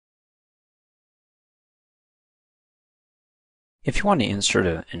If you want to insert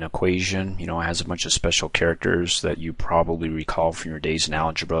an equation, it has a bunch of special characters that you probably recall from your days in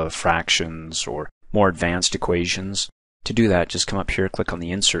algebra, fractions, or more advanced equations. To do that, just come up here, click on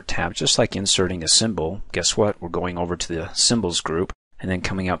the Insert tab, just like inserting a symbol. Guess what? We're going over to the Symbols group, and then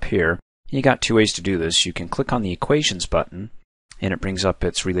coming up here. You got two ways to do this. You can click on the Equations button, and it brings up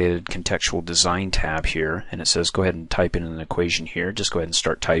its related Contextual Design tab here, and it says go ahead and type in an equation here. Just go ahead and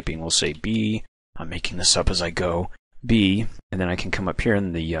start typing. We'll say B. I'm making this up as I go. B, and then I can come up here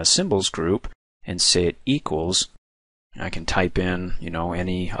in the symbols group and say it equals. I can type in,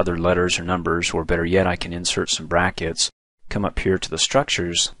 any other letters or numbers, or better yet, I can insert some brackets. Come up here to the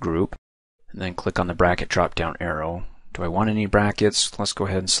structures group, and then click on the bracket drop-down arrow. Do I want any brackets? Let's go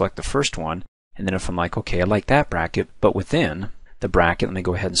ahead and select the first one, and then if I'm like, okay, I like that bracket, but within the bracket, let me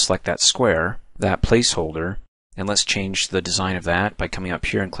go ahead and select that square, that placeholder, and let's change the design of that by coming up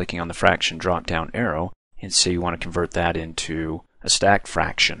here and clicking on the fraction drop-down arrow. And say you want to convert that into a stacked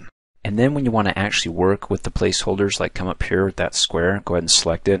fraction. And then when you want to actually work with the placeholders, like come up here with that square, go ahead and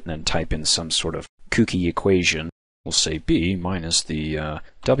select it and then type in some sort of kooky equation. We'll say B minus the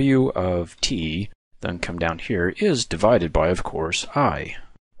W of T, then come down here, is divided by, of course, I.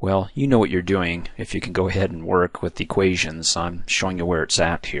 Well, you know what you're doing if you can go ahead and work with the equations. I'm showing you where it's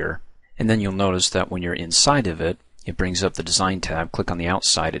at here. And then you'll notice that when you're inside of it, it brings up the Design tab. Click on the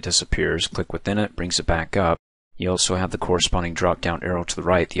outside, it disappears. Click within it, brings it back up. You also have the corresponding drop-down arrow to the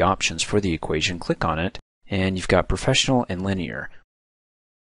right, the options for the equation. Click on it, and you've got Professional and Linear.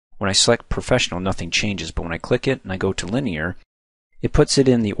 When I select Professional, nothing changes, but when I click it and I go to Linear, it puts it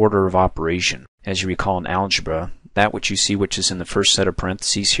in the order of operation. As you recall in algebra, that which you see which is in the first set of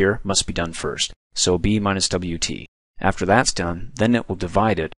parentheses here must be done first. So B minus WT. After that's done, then it will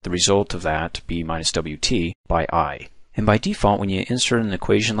divide it, the result of that, B minus WT, by I. And by default, when you insert an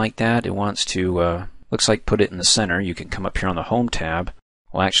equation like that, it wants to, looks like put it in the center. You can come up here on the Home tab.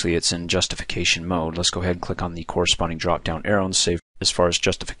 Well, actually, it's in justification mode. Let's go ahead and click on the corresponding drop-down arrow and say, as far as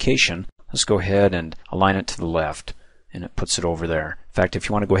justification, let's go ahead and align it to the left, and it puts it over there. In fact, if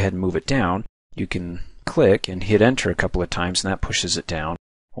you want to go ahead and move it down, you can click and hit Enter a couple of times, and that pushes it down.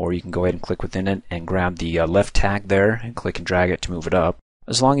 Or you can go ahead and click within it and grab the left tag there and click and drag it to move it up.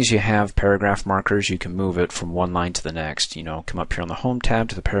 As long as you have paragraph markers, you can move it from one line to the next. Come up here on the Home tab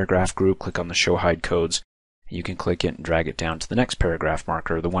to the paragraph group, click on the Show Hide Codes. You can click it and drag it down to the next paragraph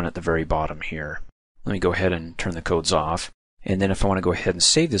marker, the one at the very bottom here. Let me go ahead and turn the codes off. And then if I want to go ahead and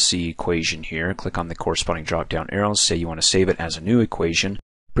save this equation here, click on the corresponding drop-down arrows. Say you want to save it as a new equation.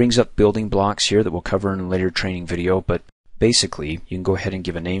 Brings up building blocks here that we'll cover in a later training video, but basically, you can go ahead and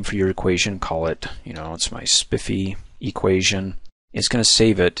give a name for your equation, call it, it's my spiffy equation. It's going to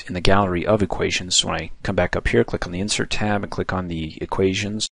save it in the gallery of equations. So when I come back up here, click on the Insert tab and click on the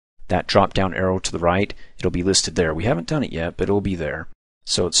equations, that drop-down arrow to the right, it'll be listed there. We haven't done it yet, but it'll be there.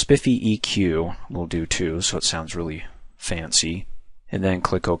 So it's spiffy EQ will do too, so it sounds really fancy. And then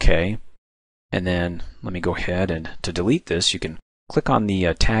click OK. And then let me go ahead and to delete this, you can click on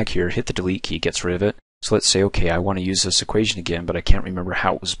the tag here, hit the delete key, gets rid of it. So let's say, okay, I want to use this equation again, but I can't remember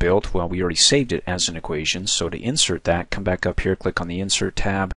how it was built. Well, we already saved it as an equation, so to insert that, come back up here, click on the Insert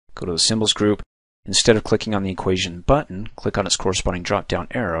tab, go to the Symbols group. Instead of clicking on the equation button, click on its corresponding drop-down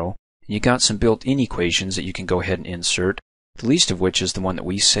arrow. And you got some built-in equations that you can go ahead and insert, the least of which is the one that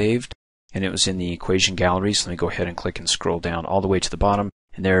we saved, and it was in the equation gallery. So let me go ahead and click and scroll down all the way to the bottom,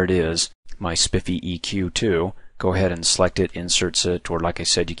 and there it is, my spiffy EQ2. Go ahead and select it, inserts it, or like I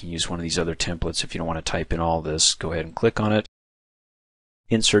said, you can use one of these other templates if you don't want to type in all this. Go ahead and click on it,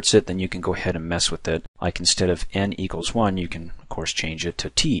 inserts it, then you can go ahead and mess with it. Like instead of n equals 1, you can of course change it to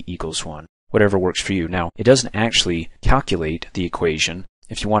t equals 1. Whatever works for you. Now, it doesn't actually calculate the equation.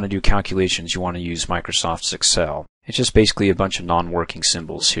 If you want to do calculations, you want to use Microsoft's Excel. It's just basically a bunch of non-working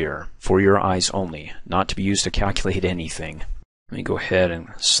symbols here, for your eyes only, not to be used to calculate anything. Let me go ahead and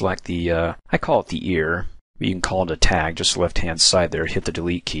select the, I call it the ear. You can call it a tag, just the left-hand side there, hit the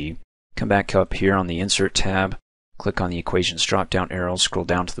delete key. Come back up here on the Insert tab, click on the equations drop-down arrow, scroll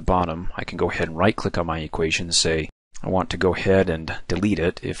down to the bottom. I can go ahead and right-click on my equation and say, I want to go ahead and delete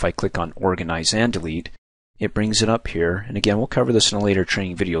it. If I click on Organize and Delete, it brings it up here. And again, we'll cover this in a later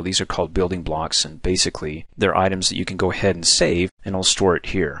training video. These are called building blocks, and basically, they're items that you can go ahead and save, and I'll store it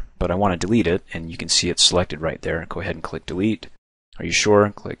here. But I want to delete it, and you can see it's selected right there. Go ahead and click Delete. Are you sure?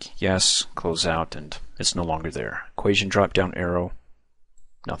 Click Yes, close out, and it's no longer there. Equation drop-down arrow,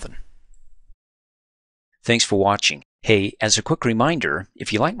 nothing. Thanks for watching. Hey, as a quick reminder,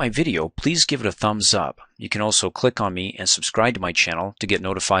 if you like my video, please give it a thumbs up. You can also click on me and subscribe to my channel to get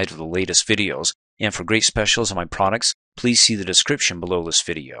notified of the latest videos. And for great specials on my products, please see the description below this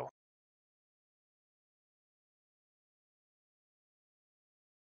video.